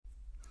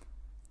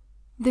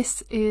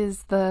This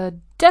is the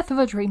Death of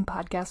a Dream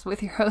podcast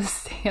with your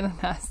host, Hannah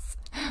Nuss.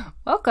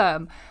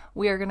 Welcome.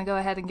 We are going to go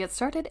ahead and get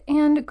started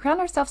and ground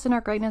ourselves in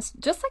our greatness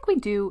just like we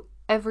do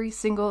every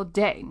single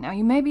day. Now,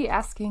 you may be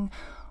asking,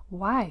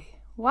 why?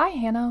 Why,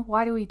 Hannah?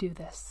 Why do we do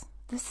this?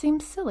 This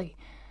seems silly.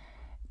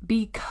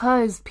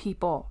 Because,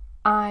 people,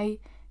 I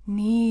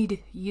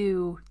need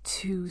you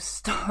to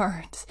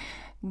start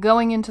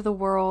going into the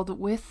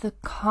world with the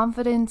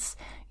confidence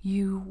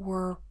you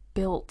were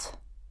built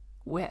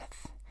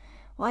with.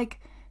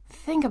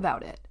 Think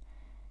about it.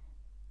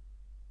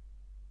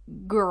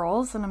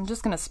 Girls, and I'm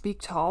just going to speak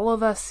to all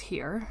of us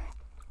here.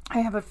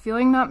 I have a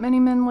feeling not many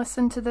men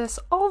listen to this,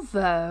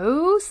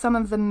 although some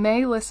of them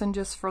may listen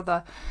just for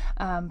the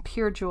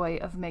pure joy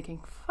of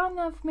making fun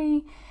of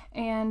me,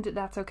 and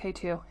that's okay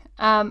too.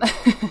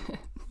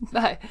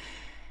 But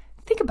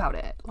think about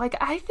it.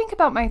 I think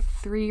about my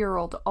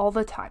 3-year-old all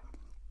the time,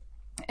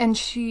 and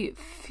she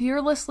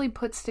fearlessly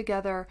puts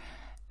together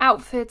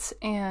outfits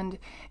and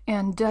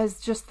does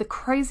just the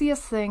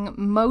craziest thing,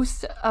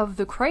 most of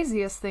the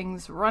craziest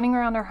things, running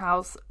around her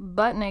house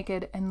butt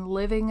naked and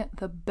living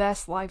the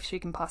best life she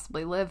can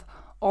possibly live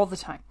all the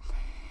time.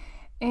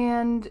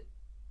 And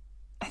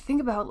I think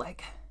about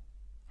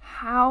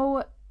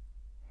how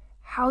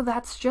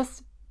that's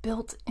just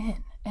built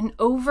in. And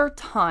over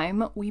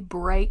time we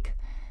break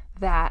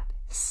that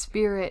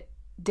spirit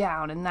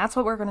down. And that's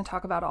what we're going to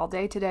talk about all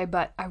day today.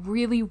 But I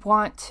really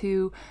want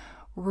to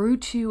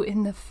root you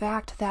in the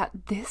fact that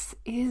this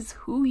is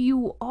who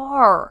you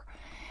are.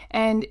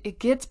 And it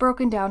gets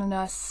broken down in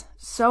us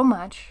so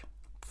much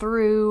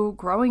through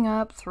growing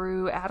up,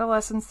 through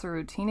adolescence,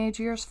 through teenage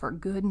years. For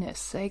goodness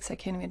sakes, I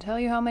can't even tell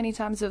you how many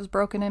times it was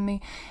broken in me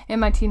in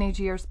my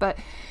teenage years. But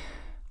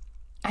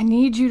I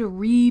need you to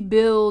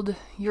rebuild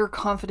your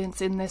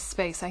confidence in this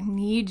space. I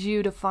need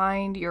you to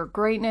find your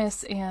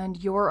greatness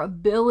and your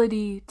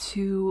ability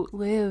to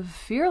live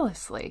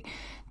fearlessly,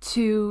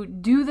 to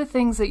do the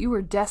things that you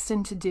were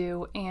destined to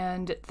do,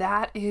 and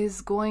that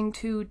is going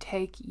to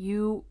take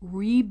you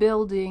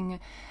rebuilding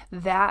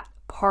that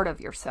part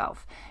of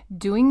yourself.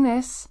 Doing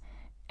this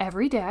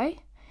every day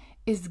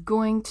is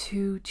going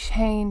to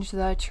change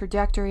the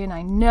trajectory, and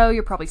I know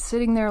you're probably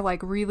sitting there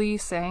really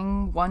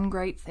saying one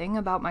great thing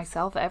about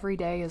myself every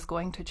day is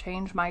going to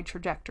change my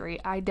trajectory.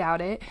 I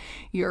doubt it.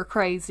 You're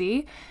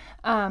crazy.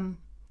 But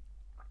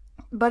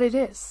it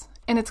is.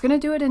 And it's going to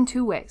do it in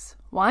 2 ways.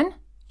 One,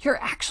 you're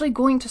actually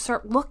going to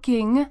start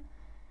looking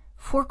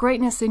for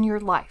greatness in your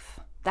life.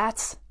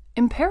 That's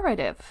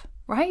imperative,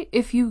 right?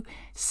 If you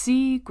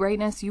see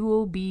greatness, you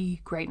will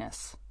be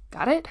greatness.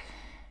 Got it?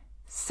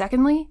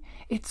 Secondly,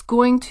 it's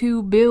going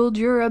to build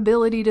your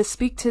ability to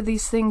speak to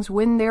these things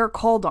when they're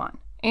called on,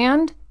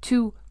 and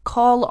to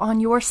call on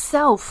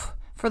yourself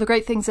for the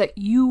great things that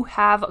you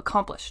have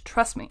accomplished.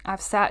 Trust me,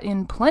 I've sat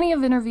in plenty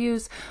of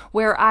interviews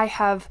where I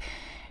have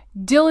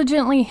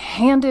diligently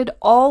handed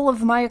all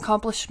of my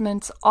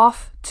accomplishments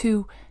off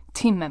to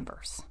team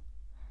members,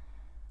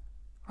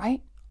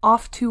 right?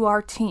 Off to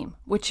our team,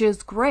 which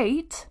is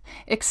great,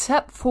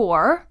 except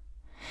for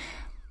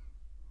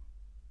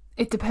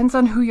it depends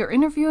on who you're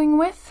interviewing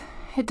with.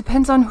 It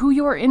depends on who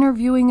you're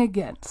interviewing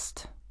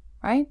against,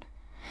 right?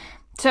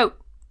 So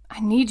I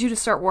need you to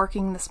start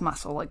working this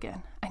muscle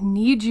again. I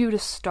need you to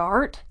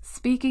start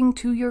speaking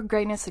to your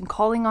greatness and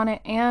calling on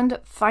it and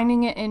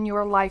finding it in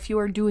your life. You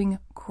are doing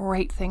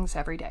great things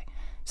every day.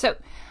 So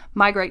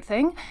my great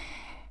thing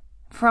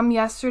from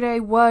yesterday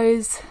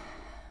was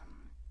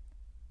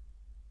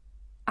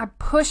I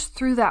pushed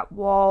through that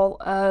wall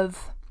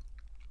of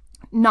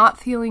not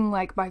feeling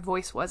like my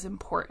voice was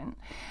important.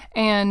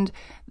 And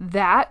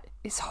that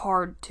is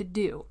hard to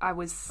do. I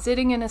was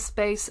sitting in a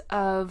space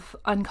of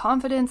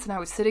unconfidence, and I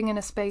was sitting in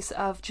a space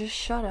of just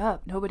shut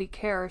up, nobody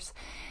cares.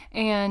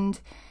 And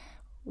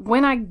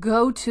when I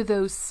go to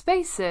those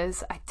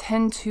spaces, I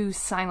tend to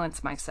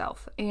silence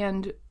myself.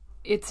 And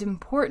it's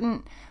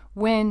important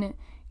when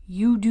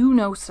you do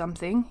know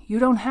something, you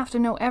don't have to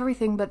know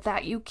everything, but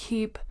that you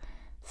keep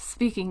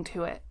speaking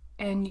to it.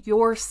 And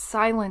your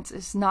silence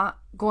is not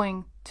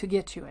going to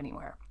get you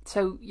anywhere.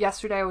 So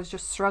yesterday I was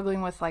just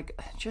struggling with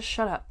just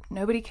shut up.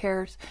 Nobody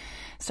cares.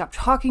 Stop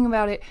talking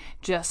about it.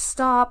 Just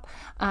stop.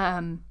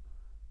 And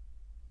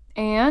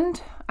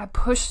I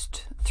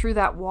pushed through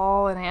that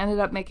wall, and I ended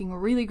up making a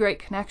really great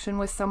connection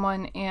with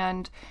someone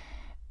and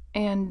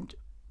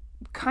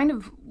kind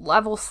of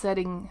level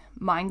setting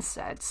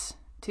mindsets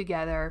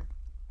together.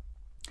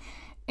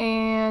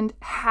 And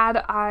had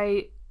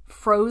I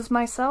froze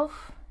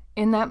myself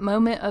in that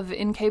moment of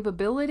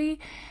incapability,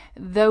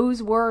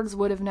 those words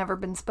would have never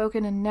been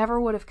spoken and never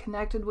would have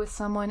connected with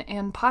someone,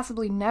 and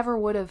possibly never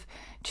would have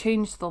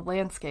changed the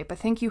landscape. I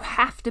think you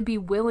have to be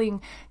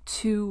willing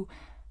to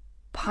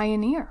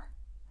pioneer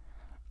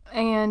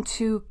and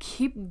to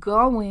keep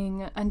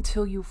going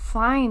until you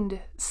find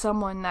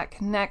someone that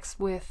connects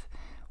with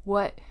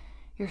what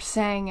you're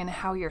saying and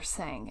how you're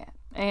saying it.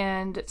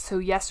 And so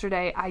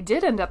yesterday I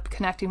did end up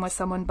connecting with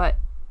someone, but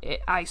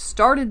I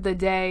started the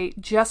day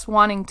just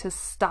wanting to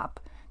stop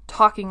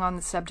talking on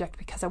the subject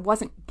because I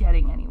wasn't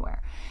getting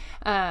anywhere.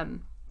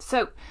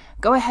 So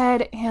go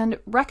ahead and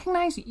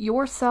recognize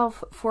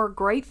yourself for a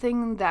great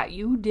thing that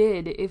you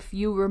did. If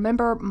you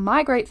remember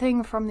my great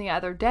thing from the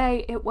other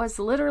day, it was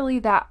literally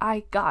that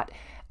I got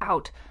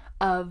out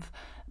of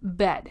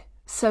bed.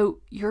 So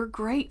your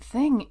great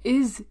thing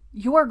is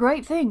your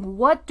great thing.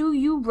 What do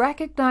you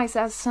recognize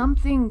as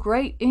something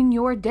great in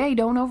your day?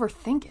 Don't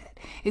overthink it.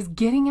 Is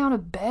getting out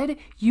of bed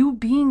you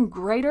being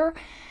greater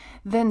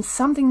than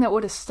something that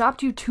would have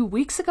stopped you 2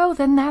 weeks ago?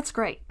 Then that's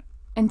great.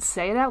 And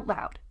say it out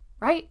loud,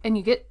 right? And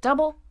you get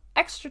double,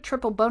 extra,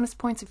 triple bonus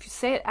points if you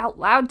say it out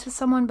loud to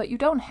someone, but you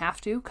don't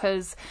have to,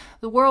 because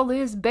the world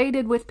is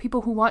baited with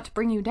people who want to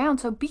bring you down.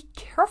 So be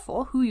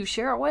careful who you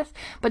share it with,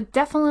 but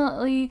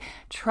definitely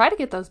try to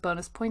get those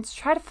bonus points.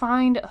 Try to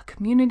find a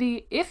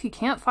community. If you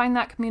can't find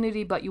that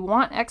community, but you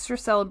want extra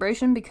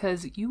celebration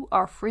because you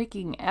are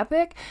freaking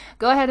epic,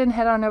 go ahead and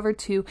head on over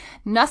to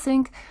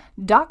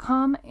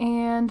nussync.com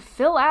and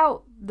fill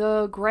out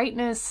the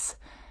greatness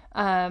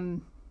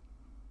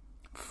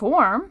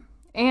form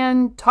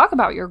and talk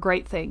about your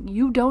great thing.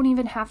 You don't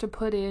even have to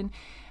put in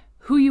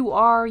who you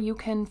are. You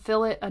can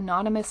fill it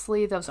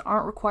anonymously. Those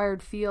aren't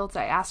required fields.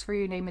 I ask for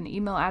your name and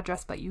email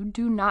address, but you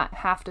do not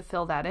have to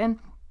fill that in.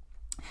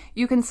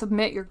 You can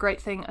submit your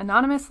great thing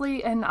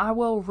anonymously, and I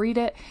will read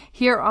it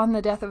here on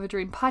the Death of a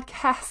Dream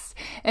podcast,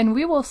 and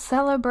we will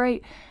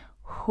celebrate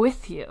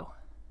with you,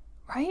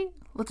 right?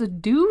 Let's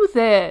do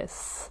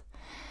this.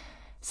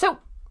 So,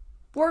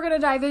 we're going to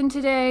dive in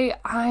today.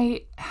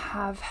 I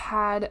have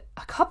had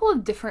a couple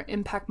of different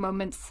impact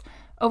moments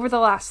over the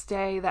last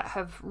day that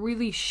have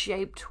really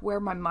shaped where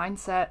my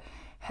mindset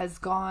has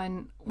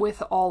gone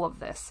with all of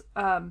this.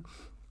 I'm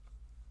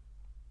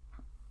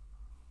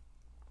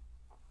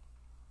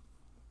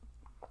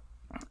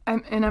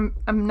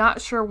not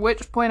sure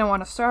which point I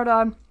want to start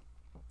on,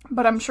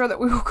 but I'm sure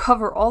that we will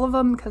cover all of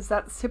them because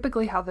that's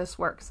typically how this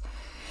works.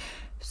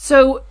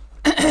 So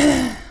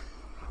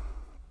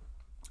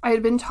I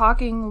had been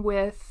talking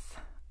with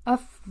a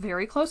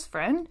very close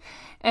friend,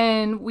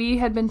 and we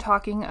had been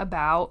talking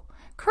about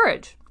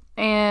courage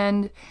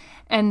and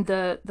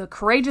the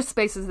courageous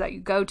spaces that you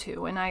go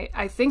to. And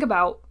I think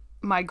about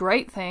my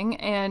great thing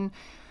and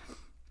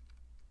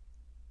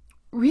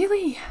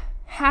really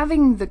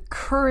having the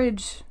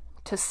courage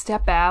to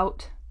step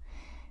out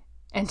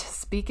and to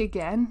speak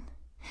again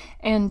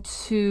and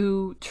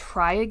to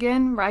try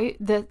again, right?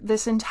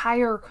 This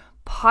entire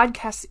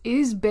podcast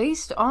is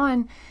based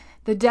on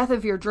the death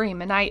of your dream.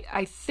 And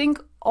I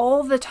think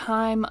all the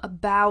time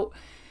about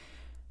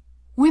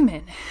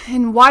women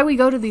and why we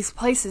go to these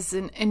places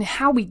and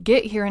how we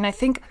get here. And I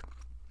think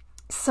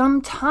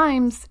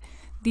sometimes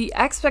the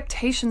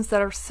expectations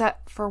that are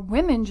set for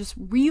women just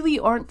really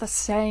aren't the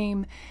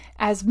same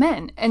as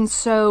men. And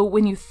so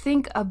when you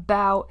think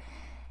about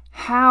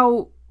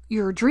how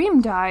your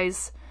dream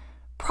dies,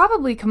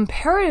 probably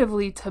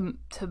comparatively to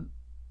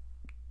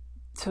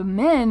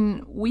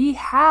men, we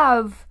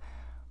have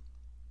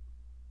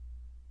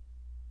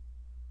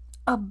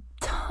a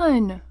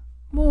ton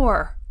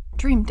more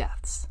dream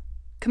deaths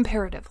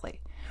comparatively,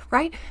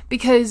 right?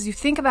 Because you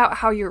think about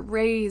how you're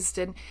raised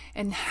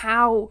and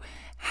how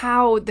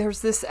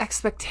there's this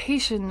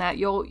expectation that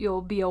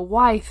you'll be a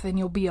wife and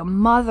you'll be a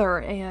mother,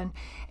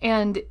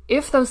 and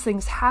if those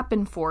things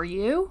happen for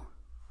you,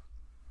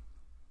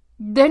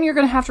 then you're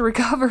going to have to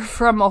recover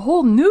from a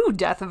whole new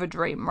death of a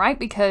dream, right?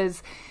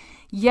 Because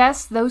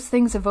yes, those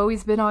things have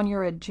always been on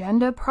your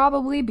agenda,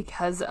 probably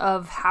because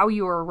of how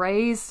you were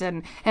raised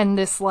and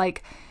this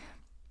like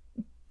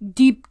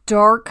deep,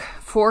 dark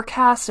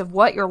forecast of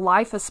what your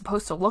life is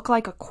supposed to look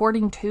like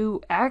according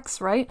to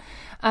X, right?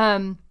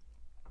 And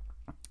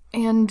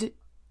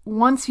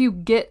once you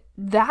get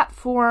that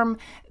form,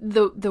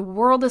 the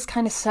world is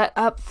kind of set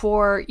up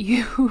for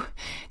you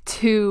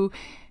to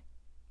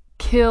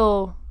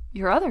kill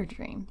your other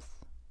dreams.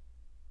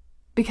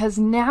 Because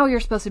now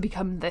you're supposed to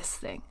become this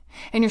thing.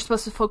 And you're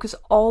supposed to focus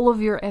all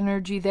of your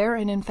energy there.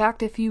 And in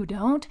fact, if you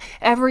don't,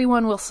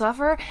 everyone will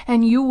suffer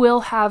and you will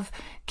have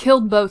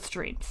killed both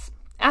dreams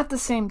at the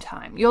same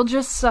time. You'll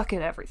just suck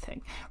at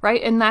everything,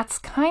 right? And that's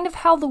kind of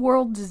how the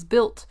world is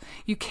built.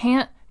 You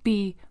can't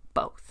be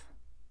both.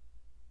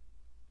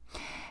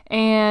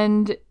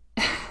 And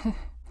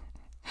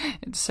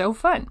it's so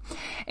fun.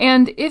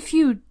 And if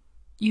you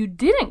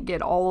didn't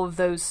get all of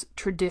those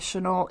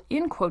traditional,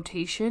 in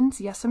quotations,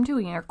 yes, I'm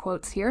doing air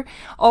quotes here,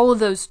 all of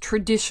those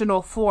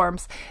traditional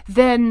forms,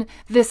 then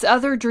this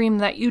other dream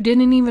that you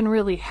didn't even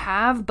really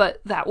have,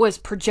 but that was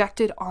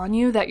projected on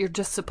you, that you're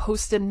just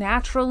supposed to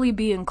naturally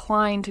be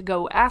inclined to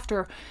go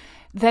after,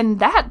 then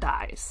that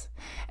dies.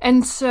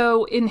 And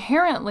so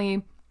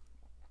inherently,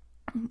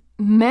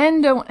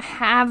 men don't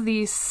have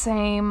these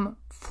same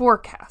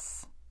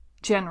forecasts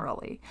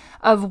generally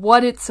of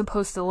what it's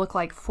supposed to look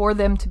like for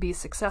them to be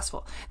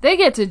successful. They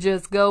get to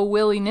just go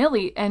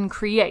willy-nilly and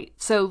create.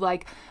 So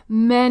like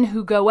men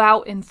who go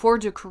out and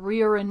forge a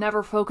career and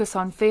never focus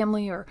on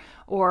family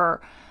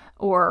or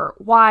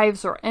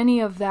wives or any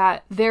of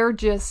that, they're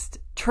just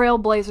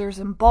trailblazers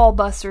and ball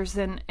busters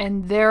and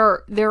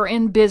they're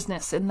in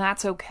business, and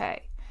that's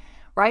okay,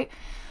 right?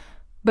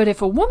 But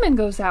if a woman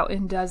goes out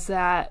and does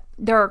that,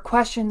 there are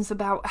questions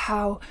about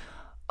how,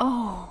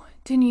 oh,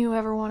 didn't you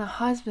ever want a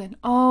husband?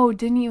 Oh,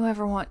 didn't you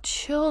ever want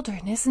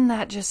children? Isn't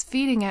that just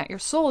feeding at your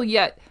soul?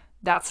 Yet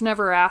that's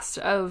never asked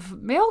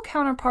of male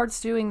counterparts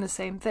doing the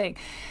same thing.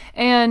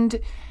 And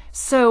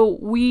so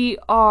we'll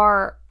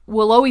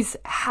always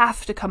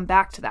have to come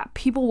back to that.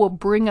 People will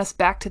bring us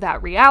back to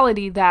that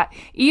reality that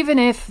even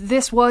if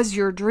this was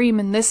your dream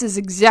and this is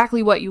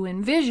exactly what you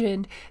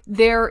envisioned,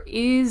 there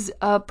is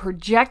a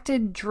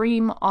projected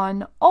dream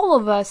on all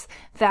of us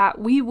that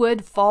we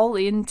would fall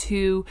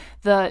into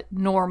the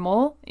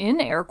normal,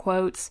 in air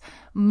quotes,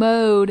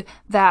 mode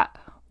that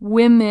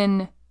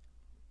women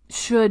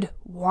should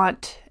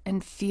want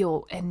and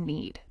feel and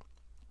need.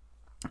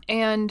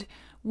 And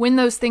when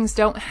those things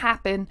don't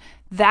happen,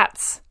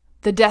 that's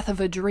the death of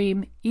a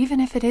dream,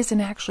 even if it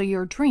isn't actually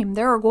your dream.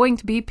 There are going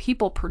to be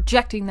people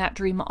projecting that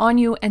dream on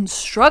you and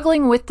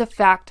struggling with the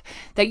fact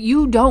that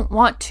you don't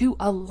want to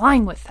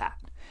align with that,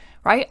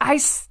 right? I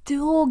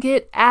still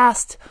get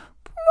asked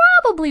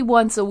probably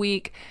once a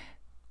week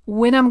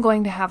when I'm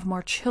going to have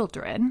more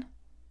children,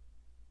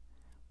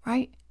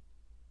 right?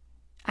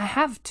 I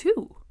have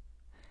 2.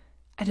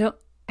 I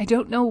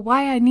don't know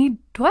why I need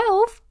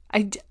 12.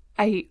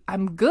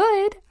 I'm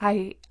good.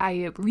 I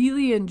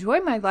really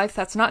enjoy my life.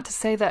 That's not to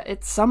say that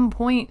at some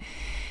point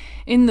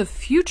in the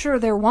future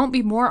there won't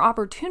be more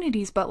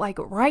opportunities, but like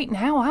right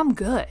now I'm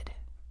good.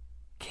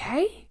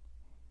 Okay?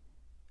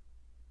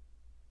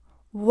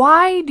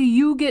 Why do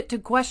you get to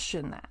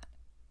question that?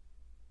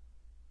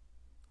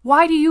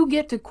 Why do you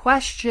get to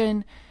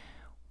question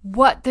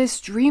what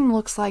this dream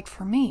looks like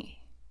for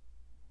me?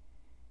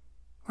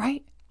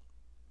 Right?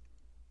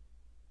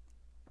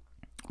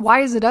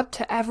 Why is it up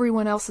to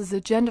everyone else's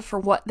agenda for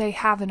what they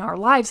have in our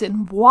lives?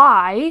 And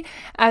why,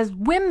 as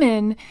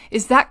women,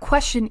 is that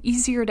question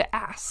easier to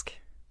ask?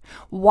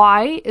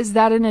 Why is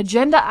that an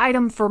agenda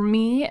item for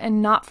me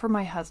and not for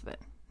my husband?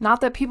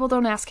 Not that people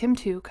don't ask him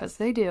to, because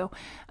they do.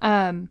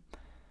 But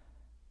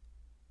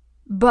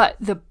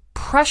the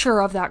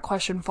pressure of that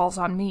question falls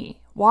on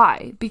me.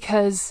 Why?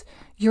 Because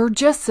you're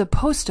just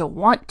supposed to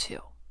want to.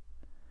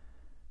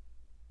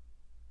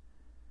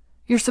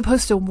 You're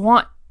supposed to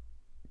want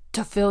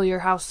to fill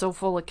your house so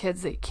full of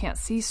kids that you can't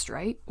see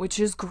straight, which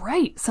is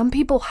great. Some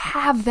people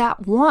have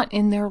that want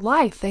in their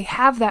life. They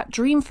have that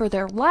dream for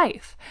their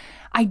life.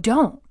 I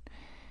don't.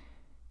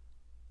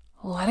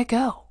 Let it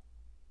go,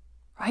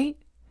 right?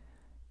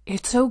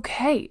 It's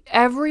okay.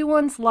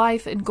 Everyone's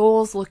life and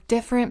goals look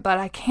different, but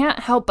I can't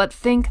help but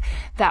think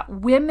that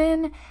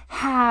women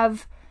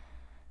have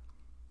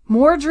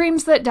more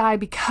dreams that die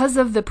because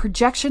of the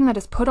projection that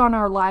is put on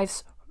our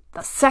lives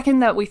the second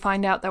that we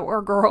find out that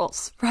we're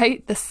girls,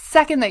 right? The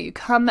second that you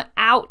come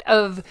out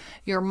of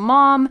your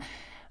mom,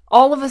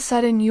 all of a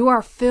sudden you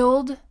are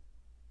filled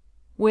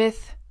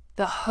with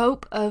the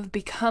hope of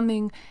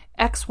becoming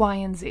X, Y,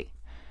 and Z,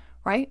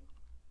 right?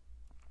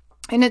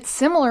 And it's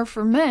similar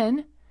for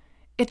men.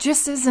 It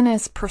just isn't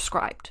as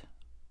prescribed,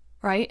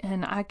 right?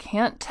 And I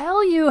can't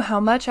tell you how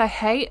much I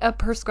hate a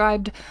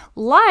prescribed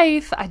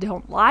life. I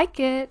don't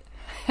like it.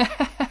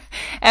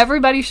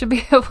 Everybody should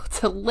be able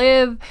to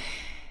live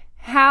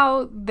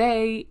how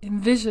they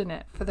envision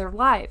it for their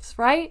lives,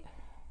 right?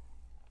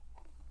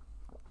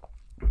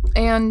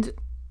 And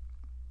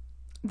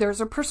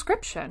there's a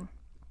prescription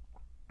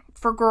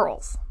for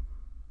girls,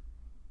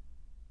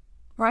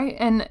 right?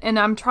 And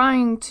I'm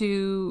trying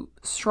to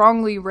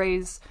strongly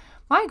raise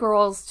my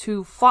girls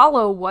to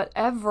follow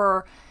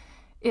whatever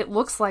it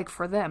looks like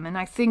for them. And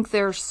I think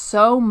there's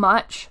so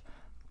much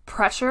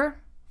pressure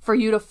for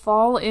you to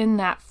fall in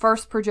that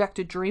first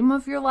projected dream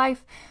of your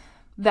life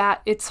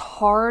that it's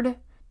hard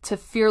to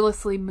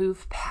fearlessly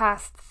move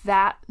past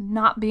that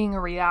not being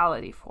a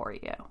reality for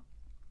you,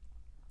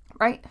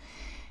 right?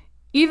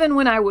 Even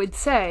when I would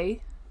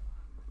say,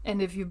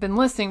 and if you've been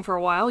listening for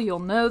a while, you'll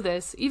know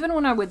this, even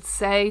when I would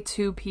say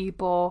to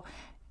people,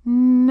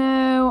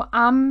 no,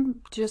 I'm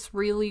just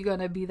really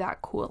going to be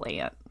that cool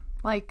aunt.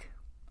 Like,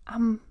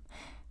 I'm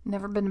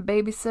never been a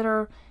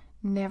babysitter,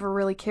 never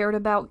really cared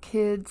about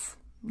kids,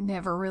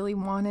 never really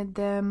wanted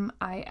them.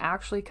 I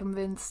actually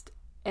convinced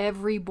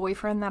every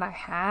boyfriend that I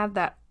had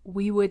that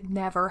we would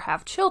never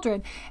have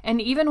children. And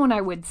even when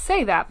I would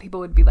say that, people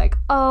would be like,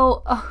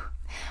 oh,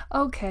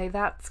 okay,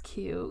 that's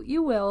cute.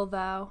 You will,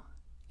 though.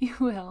 You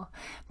will.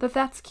 But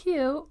that's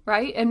cute,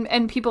 right?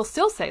 And people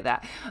still say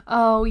that.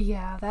 Oh,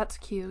 yeah, that's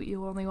cute.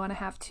 You only want to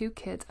have 2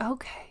 kids.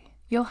 Okay,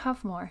 you'll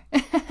have more.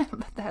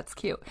 But that's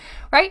cute,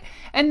 right?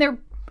 And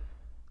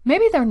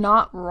maybe they're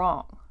not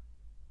wrong,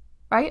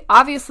 right?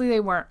 Obviously they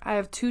weren't. I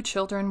have 2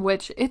 children,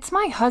 which it's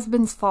my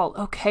husband's fault.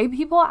 Okay,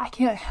 people? I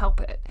can't help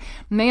it.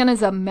 Man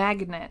is a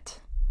magnet,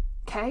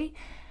 okay?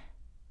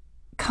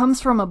 Comes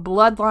from a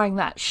bloodline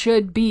that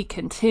should be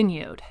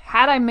continued.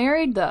 Had I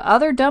married the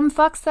other dumb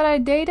fucks that I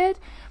dated,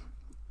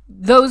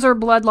 those are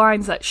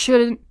bloodlines that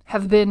shouldn't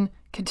have been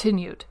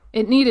continued.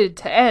 It needed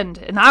to end,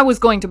 and I was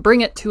going to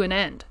bring it to an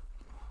end.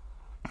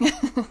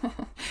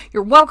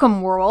 You're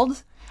welcome,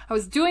 world. I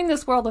was doing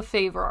this world a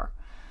favor,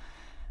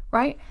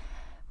 right?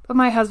 But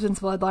my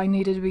husband's bloodline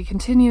needed to be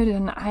continued,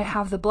 and I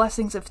have the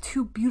blessings of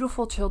 2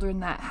 beautiful children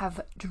that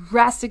have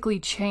drastically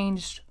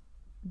changed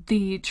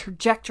the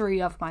trajectory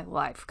of my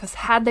life. Because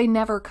had they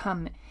never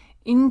come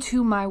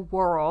into my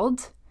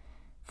world,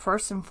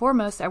 first and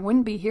foremost, I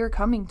wouldn't be here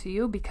coming to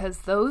you, because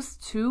those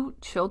 2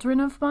 children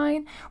of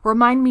mine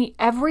remind me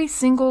every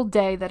single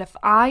day that if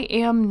I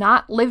am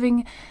not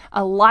living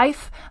a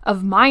life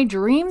of my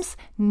dreams,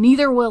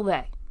 neither will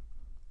they.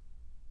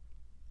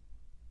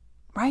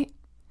 Right?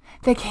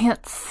 They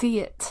can't see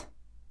it.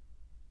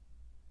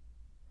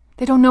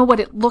 They don't know what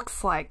it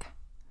looks like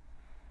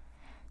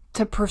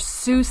to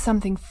pursue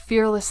something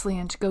fearlessly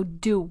and to go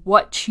do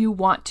what you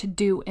want to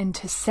do and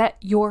to set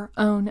your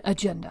own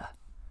agenda.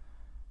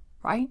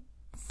 Right?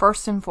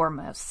 First and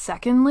foremost.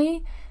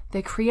 Secondly,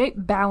 they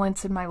create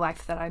balance in my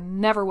life that I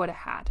never would have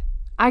had.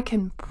 I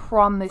can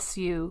promise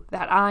you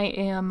that I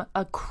am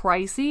a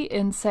crazy,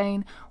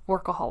 insane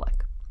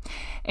workaholic.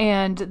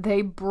 And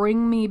they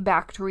bring me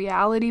back to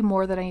reality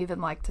more than I even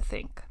like to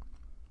think.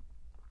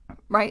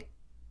 Right?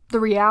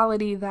 The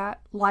reality that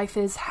life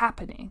is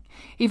happening.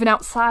 Even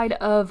outside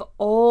of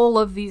all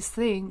of these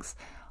things,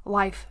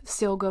 life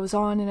still goes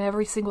on, and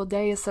every single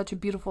day is such a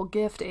beautiful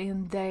gift,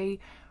 and they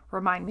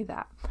remind me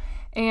that.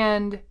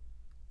 And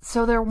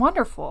so they're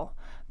wonderful.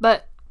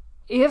 But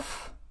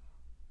if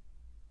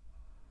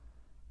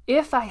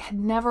I had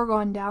never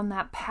gone down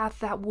that path,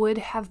 that would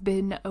have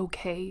been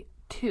okay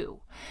too.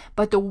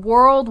 But the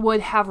world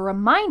would have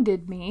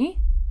reminded me,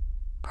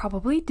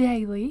 probably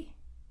daily,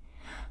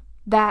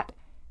 that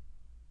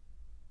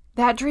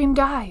dream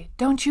died.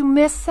 Don't you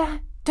miss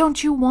that?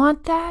 Don't you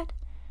want that?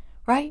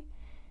 Right?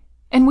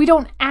 And we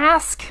don't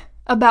ask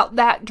about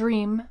that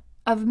dream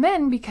of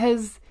men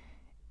because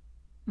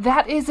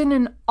that isn't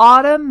an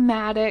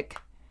automatic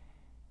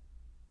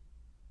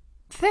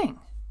thing.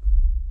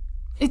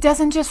 It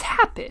doesn't just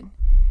happen.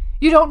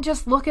 You don't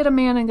just look at a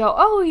man and go,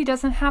 oh, he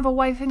doesn't have a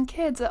wife and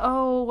kids.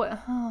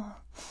 Oh,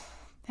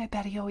 I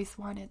bet he always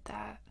wanted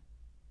that.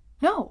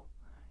 No,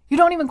 you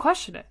don't even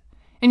question it.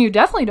 And you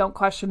definitely don't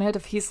question it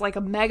if he's like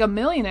a mega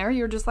millionaire.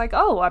 You're just like,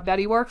 oh, I bet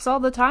he works all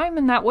the time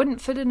and that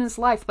wouldn't fit in his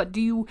life. But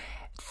do you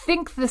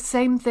think the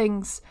same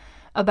things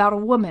about a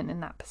woman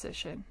in that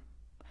position?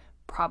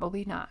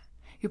 Probably not.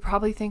 You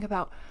probably think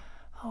about,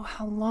 oh,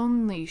 how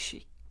lonely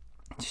she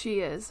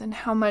is and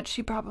how much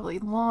she probably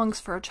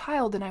longs for a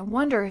child, and I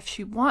wonder if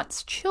she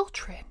wants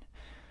children.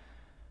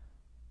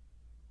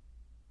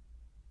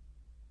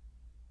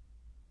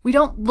 We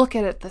don't look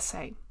at it the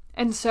same.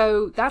 And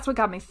so that's what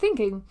got me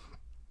thinking.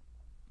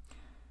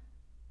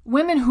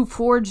 Women who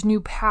forge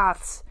new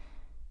paths,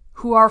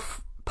 who are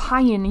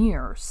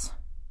pioneers,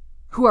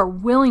 who are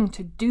willing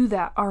to do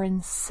that, are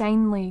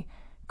insanely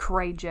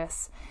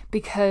courageous,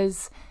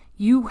 because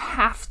you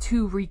have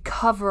to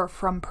recover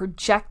from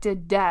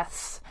projected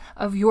deaths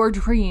of your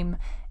dream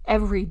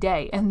every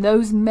day. And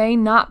those may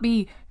not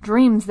be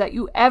dreams that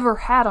you ever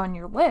had on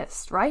your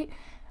list, right?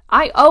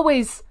 I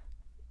always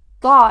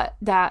thought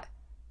that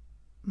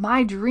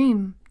my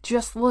dream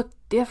just looked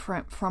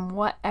different from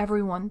what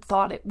everyone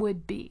thought it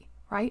would be,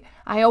 right?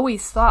 I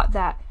always thought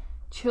that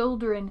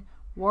children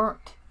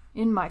weren't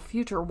in my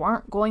future,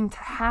 weren't going to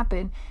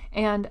happen,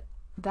 and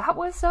that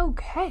was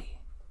okay.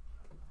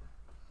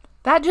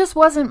 That just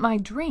wasn't my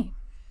dream,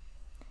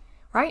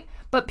 right?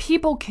 But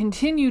people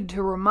continued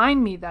to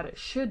remind me that it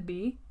should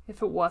be,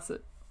 if it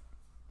wasn't,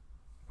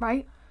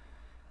 right?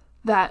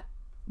 That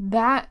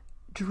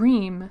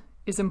dream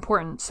is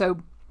important.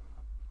 So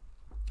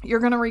you're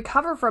going to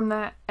recover from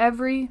that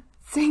every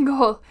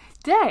single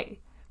day,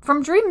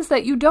 from dreams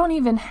that you don't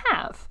even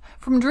have,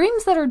 from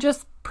dreams that are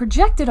just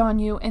projected on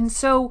you. And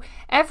so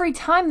every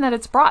time that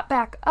it's brought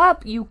back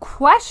up, you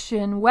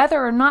question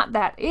whether or not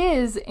that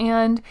is,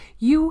 and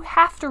you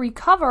have to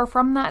recover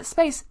from that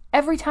space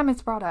every time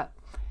it's brought up.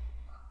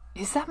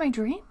 Is that my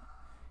dream?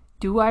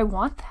 Do I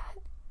want that?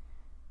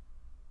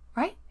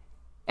 Right?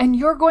 And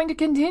you're going to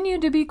continue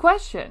to be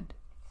questioned.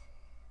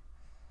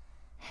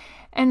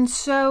 And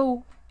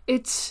so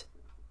it's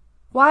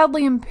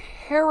wildly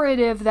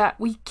imperative that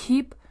we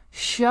keep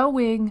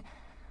showing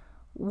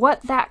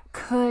what that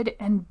could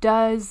and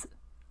does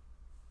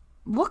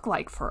look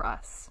like for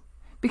us,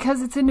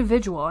 because it's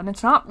individual, and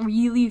it's not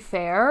really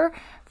fair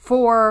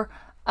for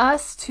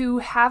us to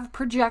have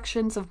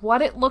projections of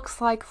what it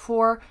looks like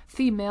for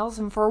females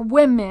and for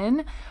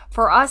women,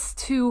 for us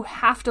to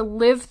have to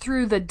live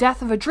through the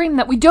death of a dream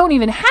that we don't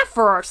even have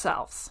for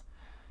ourselves.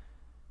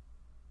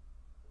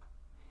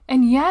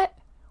 And yet,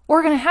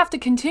 we're going to have to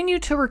continue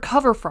to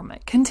recover from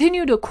it,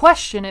 continue to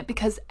question it,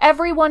 because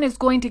everyone is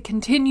going to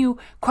continue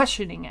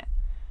questioning it.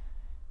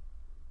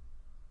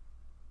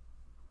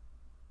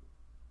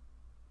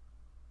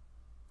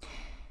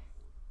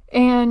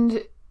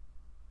 And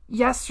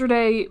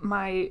yesterday,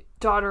 my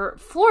daughter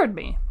floored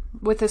me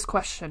with this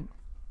question.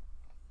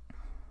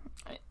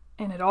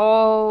 And it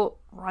all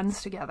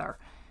runs together.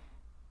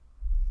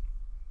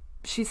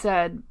 She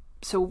said,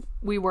 so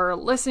we were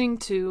listening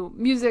to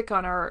music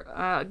on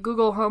our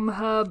Google Home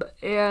Hub,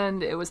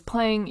 and it was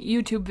playing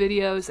YouTube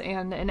videos,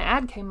 and an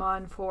ad came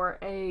on for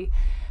a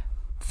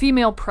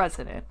female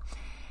president.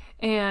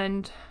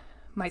 And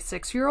my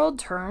 6-year-old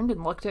turned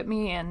and looked at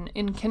me, and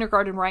in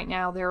kindergarten right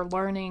now, they're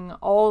learning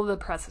all the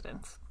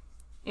presidents.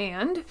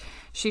 And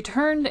she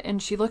turned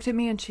and she looked at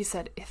me and she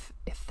said, if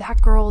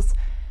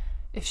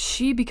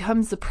she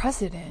becomes the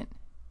president,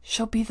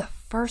 she'll be the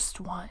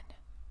first one.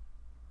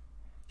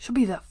 She'll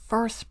be the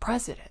first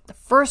president, the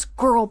first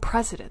girl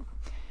president.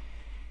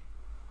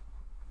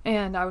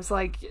 And I was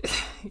like,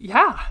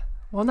 yeah,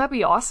 won't that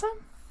be awesome?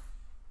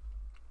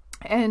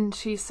 And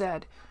she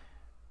said,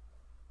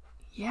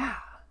 yeah.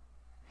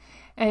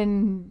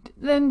 And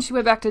then she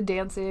went back to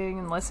dancing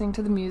and listening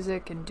to the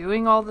music and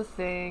doing all the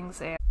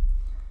things. And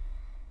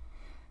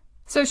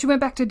so she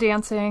went back to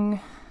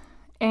dancing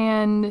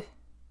and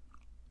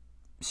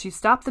she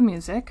stopped the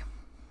music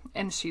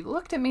and she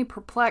looked at me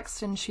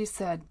perplexed and she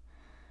said,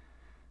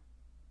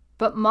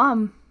 but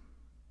Mom,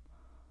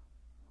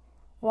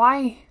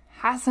 why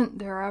hasn't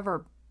there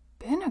ever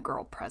been a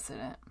girl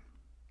president?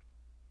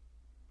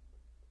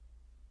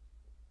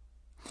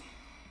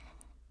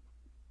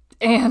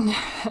 And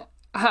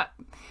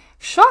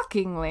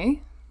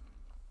shockingly,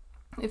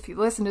 if you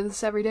listen to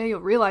this every day,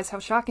 you'll realize how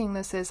shocking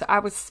this is. I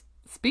was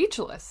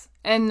speechless,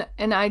 and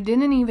I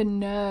didn't even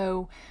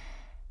know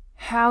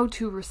how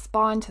to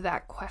respond to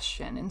that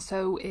question. And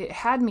so it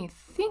had me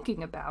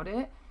thinking about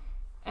it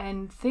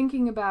and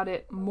thinking about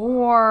it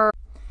more.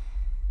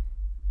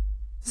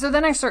 So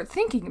then I start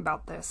thinking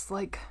about this,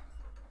 like,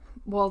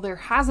 well, there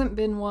hasn't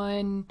been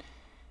one,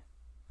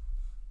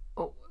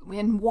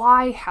 and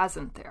why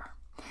hasn't there?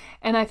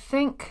 And I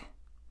think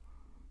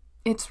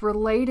it's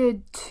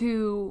related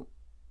to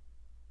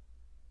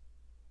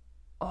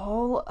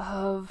all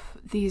of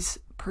these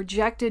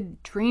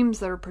projected dreams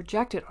that are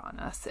projected on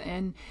us.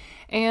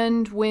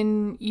 And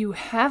when you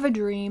have a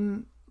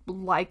dream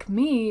like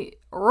me,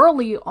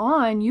 early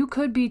on, you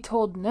could be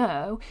told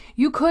no.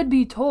 You could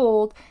be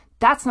told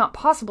that's not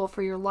possible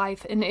for your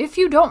life. And if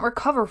you don't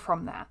recover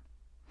from that,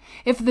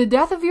 if the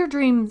death of your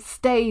dream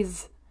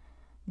stays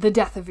the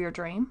death of your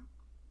dream,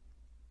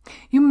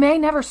 you may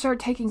never start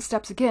taking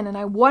steps again. And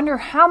I wonder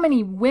how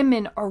many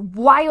women are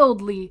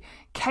wildly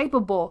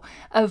capable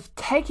of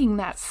taking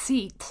that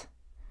seat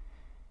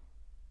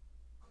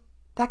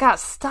that got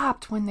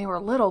stopped when they were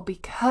little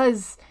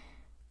because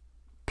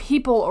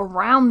people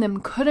around them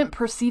couldn't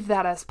perceive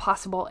that as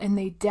possible, and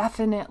they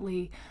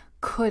definitely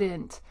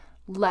couldn't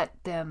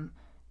let them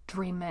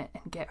dream it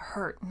and get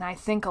hurt. And I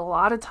think a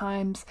lot of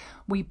times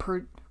we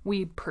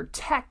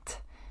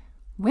protect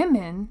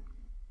women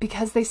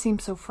because they seem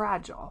so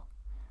fragile,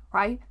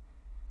 right?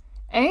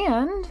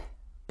 And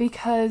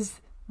because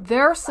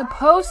they're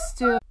supposed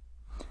to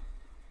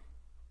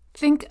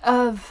think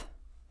of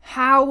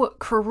how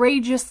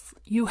courageous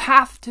you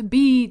have to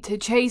be to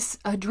chase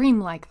a dream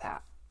like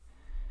that.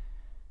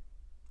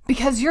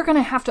 Because you're going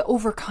to have to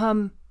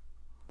overcome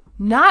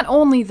not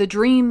only the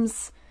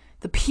dreams,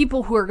 the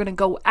people who are going to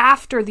go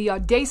after the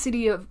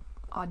audacity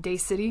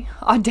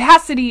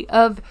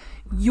of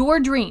your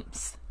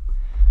dreams,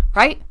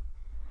 right?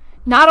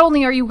 Not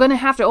only are you going to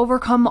have to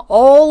overcome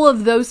all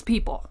of those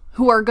people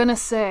who are going to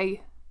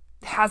say,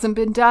 hasn't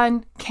been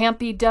done, can't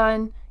be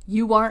done,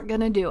 you aren't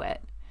going to do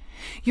it.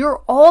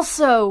 You're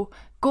also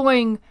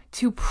going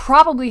to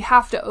probably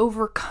have to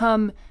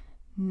overcome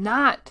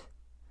not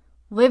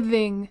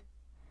living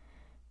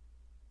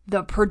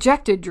the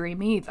projected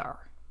dream either.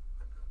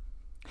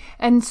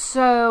 And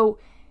so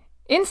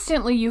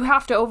instantly you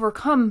have to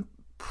overcome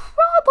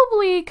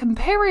probably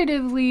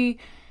comparatively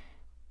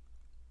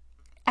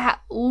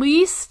at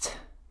least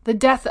the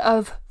death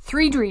of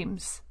 3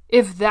 dreams,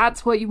 if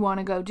that's what you want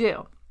to go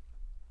do.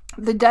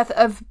 The death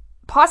of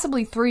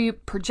possibly 3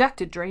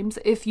 projected dreams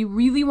if you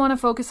really want to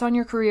focus on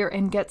your career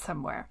and get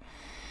somewhere,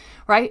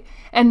 right?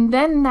 And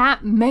then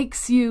that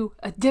makes you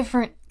a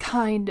different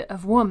kind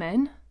of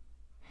woman,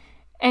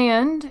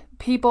 and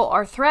people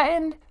are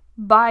threatened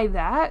by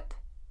that,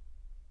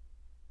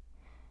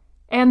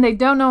 and they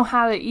don't know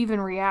how to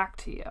even react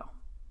to you.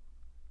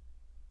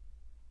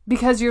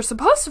 Because you're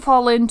supposed to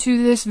fall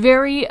into this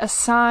very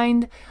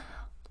assigned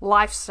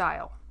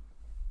lifestyle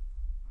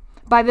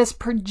by this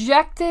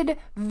projected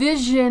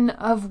vision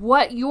of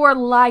what your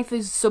life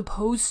is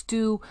supposed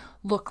to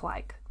look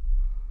like.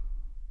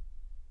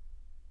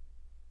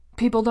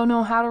 People don't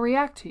know how to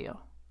react to you.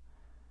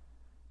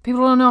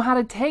 People don't know how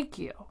to take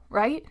you,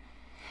 right?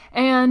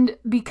 And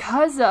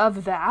because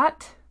of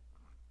that,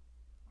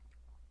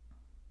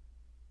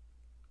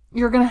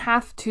 you're going to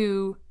have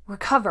to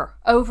recover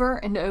over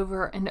and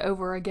over and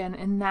over again.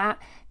 And that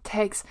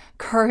takes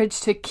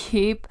courage to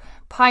keep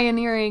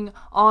pioneering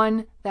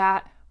on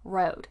that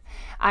road.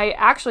 I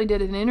actually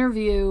did an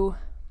interview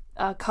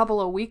a couple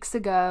of weeks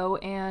ago,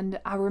 and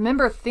I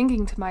remember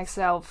thinking to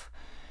myself,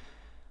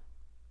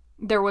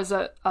 there was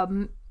a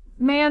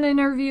man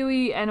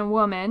interviewee and a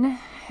woman,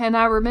 and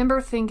I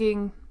remember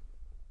thinking,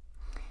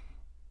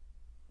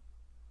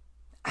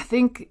 I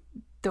think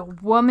the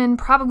woman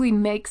probably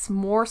makes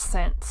more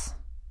sense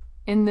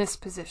in this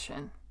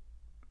position,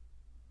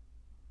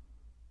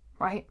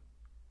 right?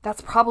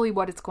 That's probably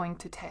what it's going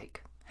to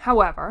take.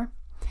 However,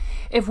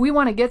 if we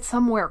want to get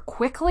somewhere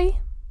quickly,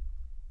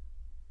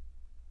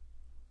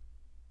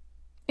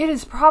 it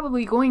is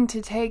probably going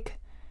to take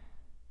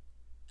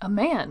a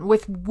man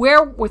with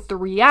the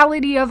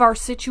reality of our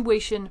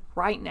situation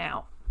right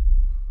now.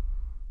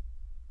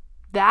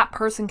 That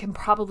person can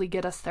probably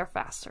get us there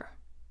faster.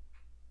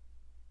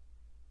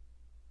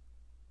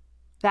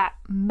 That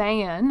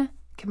man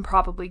can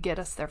probably get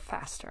us there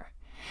faster.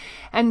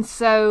 And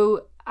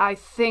so I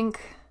think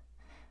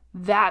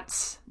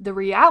that's the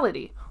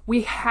reality.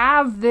 We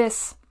have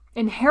this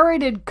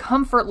inherited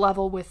comfort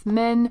level with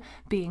men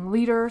being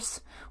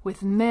leaders,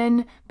 with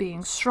men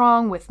being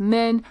strong, with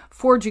men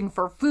foraging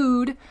for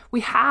food.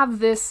 We have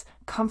this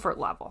comfort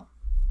level.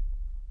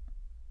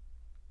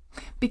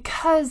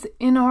 Because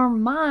in our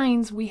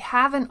minds, we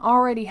haven't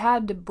already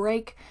had to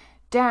break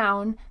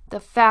down the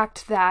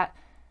fact that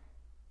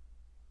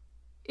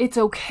it's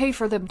okay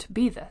for them to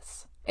be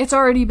this. It's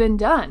already been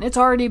done. It's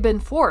already been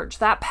forged.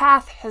 That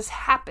path has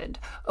happened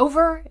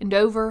over and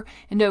over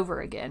and over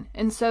again.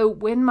 And so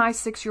when my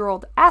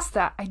 6-year-old asked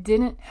that, I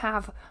didn't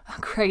have a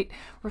great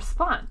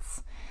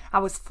response. I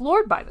was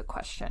floored by the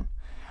question.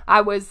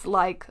 I was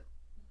like,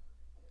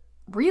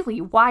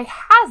 really? Why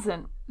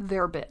hasn't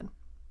there been?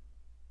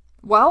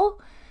 Well,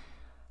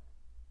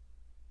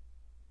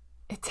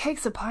 it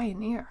takes a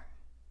pioneer,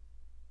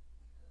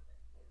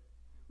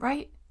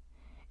 right?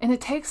 And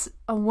it takes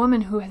a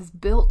woman who has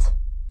built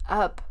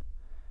up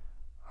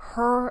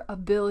her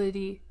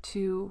ability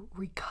to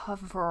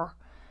recover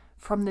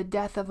from the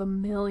death of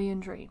 1,000,000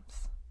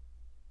 dreams.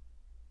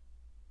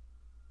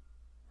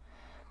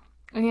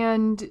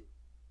 And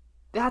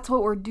that's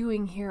what we're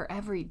doing here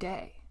every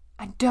day.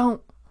 I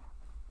don't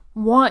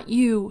want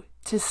you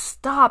to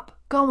stop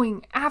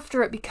going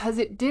after it because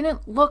it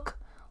didn't look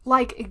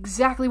like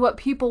exactly what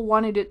people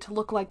wanted it to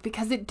look like,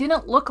 because it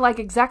didn't look like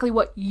exactly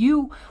what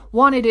you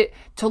wanted it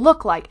to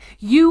look like.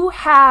 You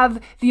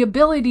have the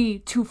ability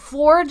to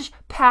forge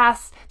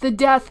past the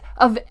death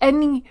of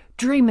any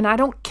dream, and I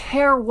don't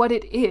care what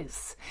it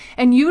is.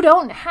 And you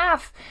don't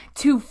have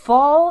to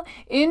fall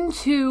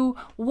into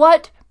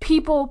what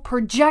people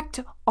project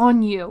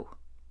on you.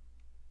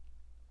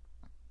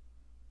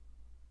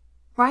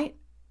 Right?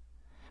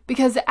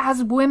 Because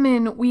as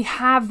women, we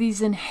have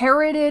these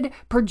inherited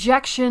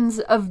projections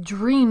of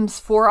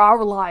dreams for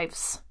our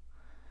lives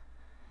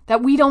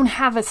that we don't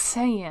have a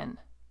say in.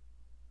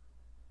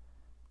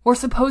 We're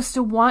supposed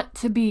to want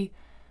to be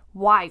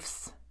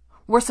wives.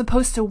 We're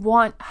supposed to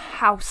want a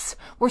house.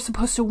 We're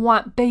supposed to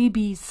want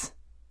babies.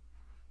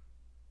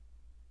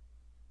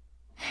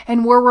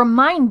 And we're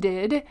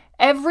reminded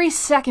every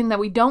second that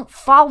we don't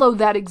follow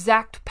that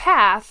exact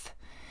path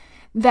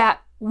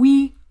that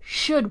we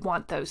should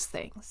want those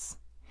things.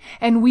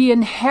 And we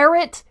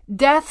inherit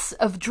deaths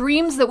of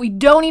dreams that we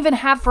don't even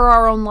have for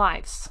our own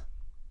lives.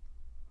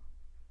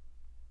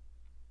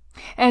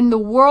 And the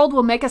world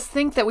will make us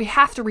think that we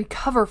have to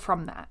recover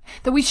from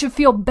that we should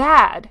feel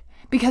bad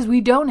because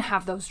we don't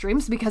have those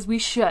dreams, because we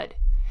should,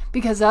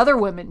 because other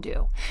women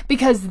do,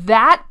 because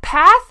that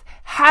path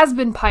has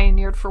been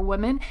pioneered for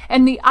women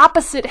and the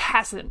opposite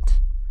hasn't.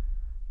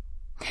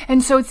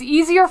 And so it's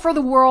easier for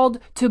the world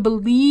to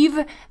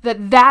believe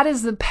that that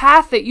is the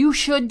path that you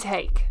should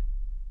take,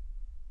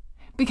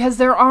 because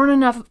there aren't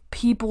enough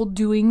people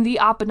doing the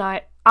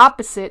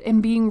opposite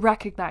and being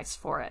recognized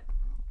for it.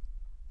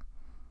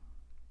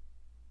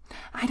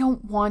 I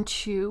don't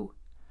want you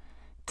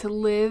to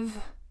live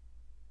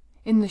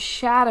in the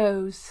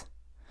shadows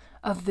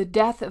of the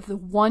death of the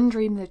one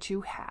dream that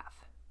you have.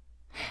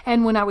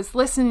 And when I was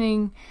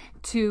listening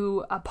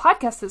to a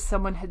podcast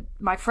that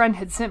my friend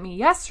had sent me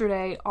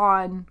yesterday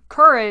on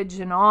courage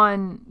and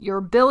on your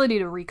ability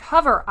to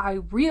recover, I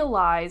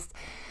realized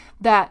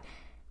that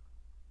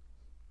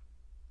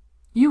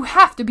you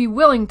have to be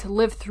willing to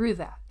live through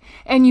that.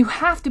 And you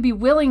have to be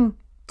willing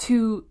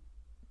to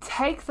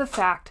take the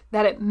fact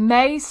that it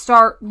may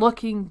start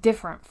looking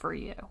different for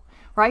you,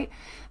 right?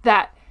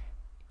 That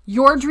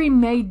your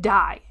dream may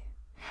die.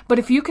 But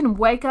if you can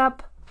wake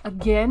up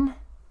again,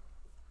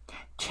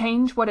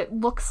 change what it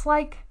looks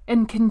like,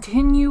 and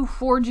continue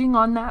forging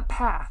on that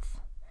path,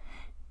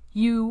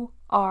 you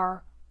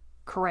are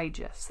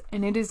courageous.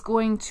 And it is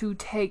going to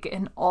take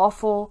an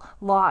awful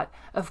lot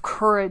of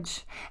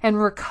courage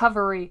and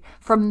recovery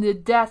from the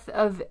death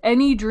of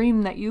any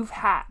dream that you've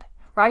had,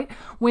 right?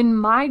 When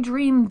my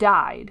dream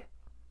died,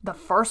 the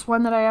first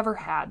one that I ever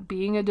had,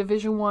 being a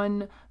Division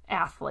I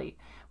athlete,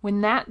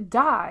 when that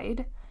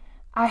died,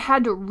 I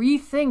had to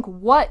rethink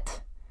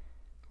what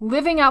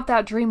living out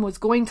that dream was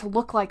going to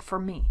look like for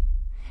me.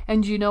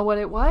 And you know what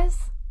it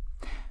was?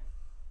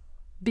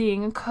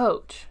 Being a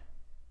coach,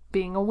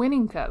 being a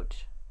winning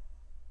coach,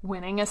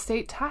 winning a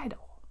state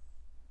title,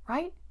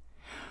 right?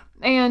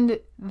 And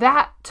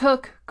that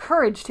took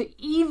courage to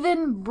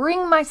even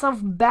bring myself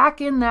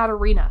back in that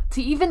arena,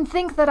 to even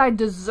think that I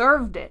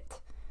deserved it,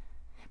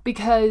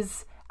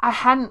 because I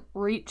hadn't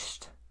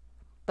reached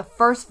the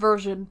first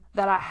version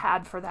that I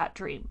had for that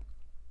dream.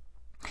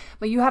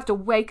 But you have to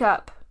wake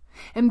up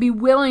and be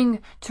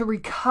willing to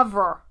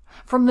recover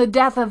from the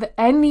death of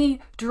any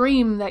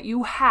dream that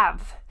you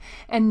have.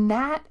 And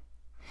that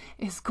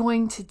is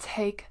going to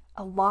take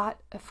a lot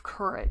of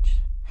courage.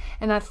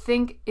 And I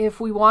think if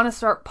we want to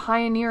start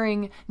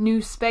pioneering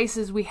new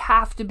spaces, we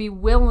have to be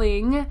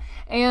willing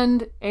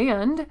and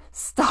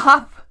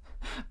stop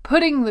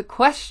putting the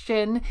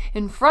question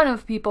in front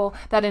of people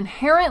that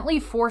inherently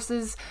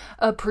forces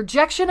a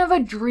projection of a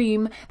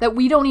dream that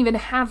we don't even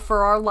have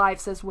for our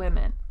lives as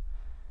women.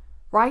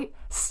 Right?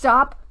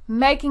 Stop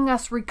making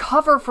us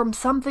recover from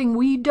something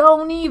we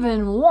don't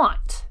even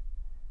want.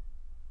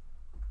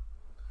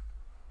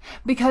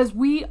 Because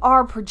we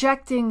are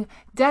projecting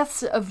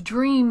deaths of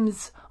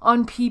dreams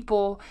on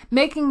people,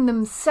 making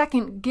them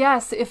second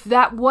guess if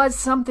that was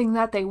something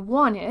that they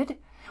wanted.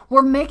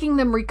 We're making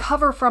them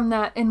recover from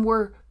that, and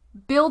we're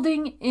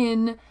building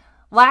in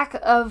lack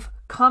of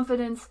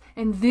confidence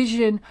and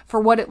vision for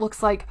what it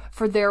looks like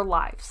for their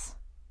lives.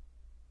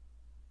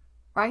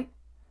 Right?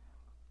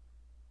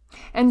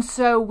 And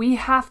so we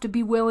have to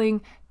be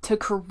willing to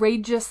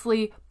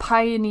courageously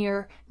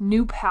pioneer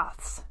new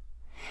paths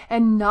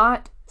and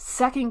not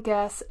second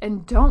guess,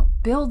 and don't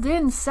build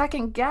in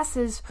second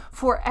guesses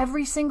for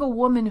every single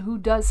woman who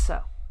does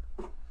so.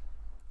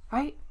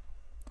 Right?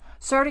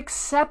 Start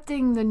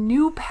accepting the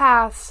new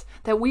paths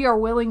that we are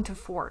willing to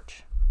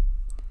forge.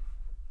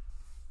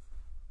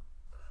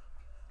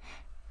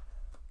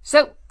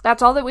 So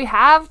that's all that we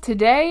have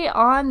today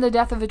on the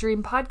Death of a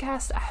Dream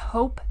podcast. I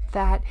hope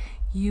that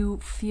you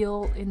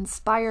feel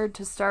inspired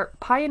to start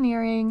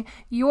pioneering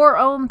your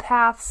own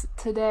paths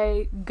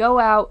today. Go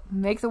out,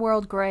 make the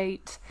world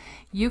great.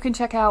 You can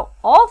check out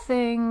all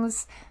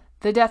things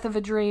The Death of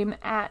a Dream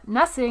at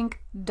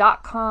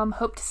nussink.com.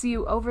 Hope to see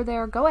you over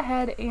there. Go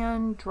ahead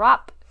and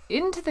drop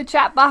into the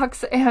chat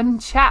box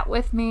and chat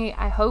with me.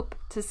 I hope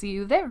to see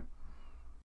you there.